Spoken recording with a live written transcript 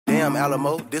Damn,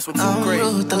 Alamo, this one too I'm crazy.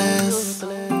 ruthless.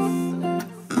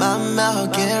 My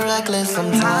mouth get reckless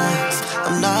sometimes.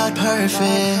 I'm not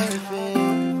perfect,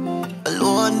 but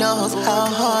Lord knows how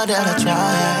hard that I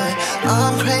try.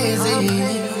 I'm crazy,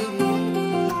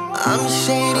 I'm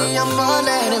shady, I'm all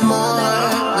that and more,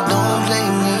 but don't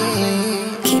blame me.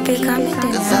 Keep it coming,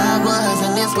 Cause I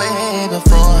wasn't this way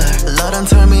before. Lord done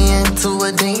turned me into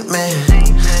a demon.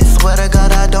 Swear to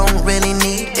God I don't really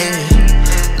need it.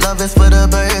 Love is for the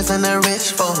birds and the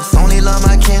rich folks. Only love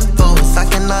my kinfolks. I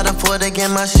cannot afford to get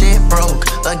my shit broke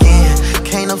again.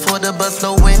 Can't afford to bust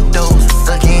no windows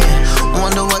again.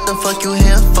 Wonder what the fuck you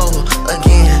here for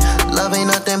again. Love ain't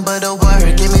nothing but a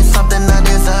word. Give me something I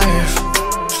deserve.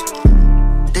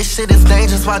 This shit is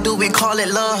dangerous, why do we call it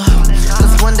love?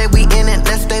 Cause one day we in it,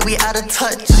 next day we out of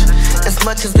touch. As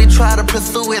much as we try to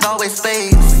pursue, it always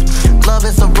fades. Love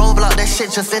is a roadblock, that shit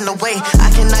just in the way. I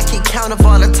cannot keep count of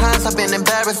all the times I've been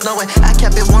embarrassed knowing I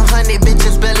kept it 100,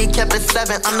 bitches barely kept it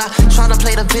 7. I'm not trying to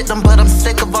play the victim, but I'm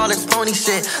sick of all this phony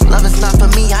shit. Love is not for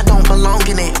me, I don't belong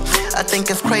in it. I think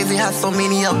it's crazy how so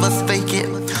many of us fake it.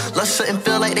 Love shouldn't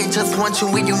feel like they just want you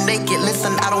when you naked.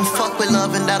 Listen, I don't fuck with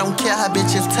love and I don't care how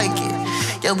bitches take it.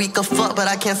 Yeah, we could fuck, but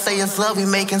I can't say it's love, we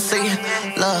making say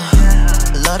love.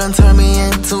 Love done turned me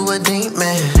into a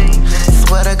demon.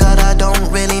 Swear to God I don't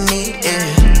really need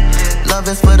it. Love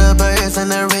is for the birds and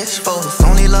the rich folks.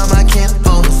 Only love my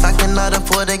kinfolks. I cannot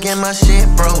afford to get my shit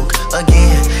broke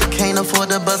again. Can't afford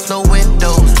to bust no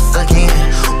windows again.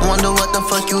 Wonder what the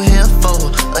fuck you here for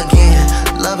again.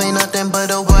 Love ain't nothing but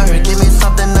a word. Give me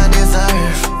something I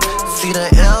deserve. See the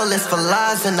L is for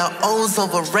lies and the O's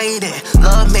overrated.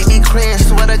 Love make me cringe,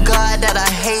 swear to God that I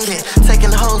hate it.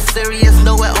 Taking hoes serious,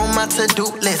 nowhere on my to-do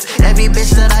list. Every bitch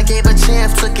that I gave a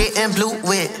chance took it and blew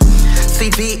with.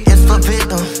 CB is for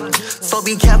victim, so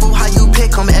be careful how you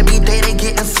pick them. Every day they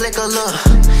getting slicker, look.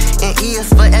 And E is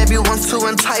for everyone's too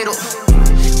entitled.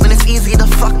 When it's easy to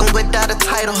fuck them without a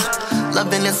title.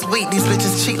 Loving is sweet, these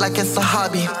bitches cheat like it's a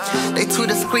hobby. They too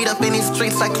discreet up in these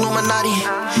streets like Illuminati.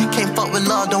 Can't fuck with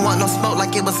love, don't want no smoke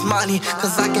like it was Molly.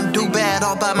 Cause I can do bad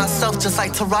all by myself just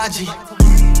like Taraji.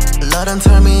 Love done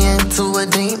turned me into a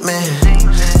demon.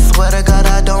 Swear to God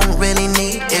I don't really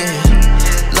need it.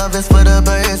 Love is for the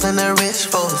birds and the rich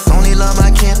folks. Only love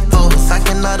my kinfolks. I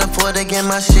cannot afford to get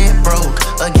my shit broke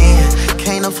again.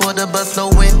 Can't afford to bust no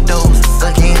windows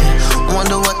again.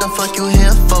 Wonder what the fuck you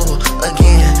here for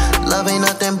again. Love ain't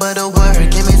nothing but a word.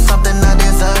 Give me something I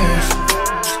deserve.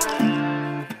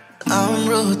 I'm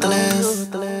ruthless.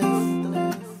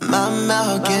 My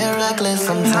mouth get reckless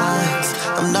sometimes.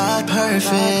 I'm not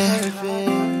perfect,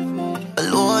 but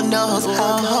Lord knows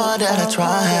how hard that I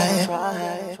try.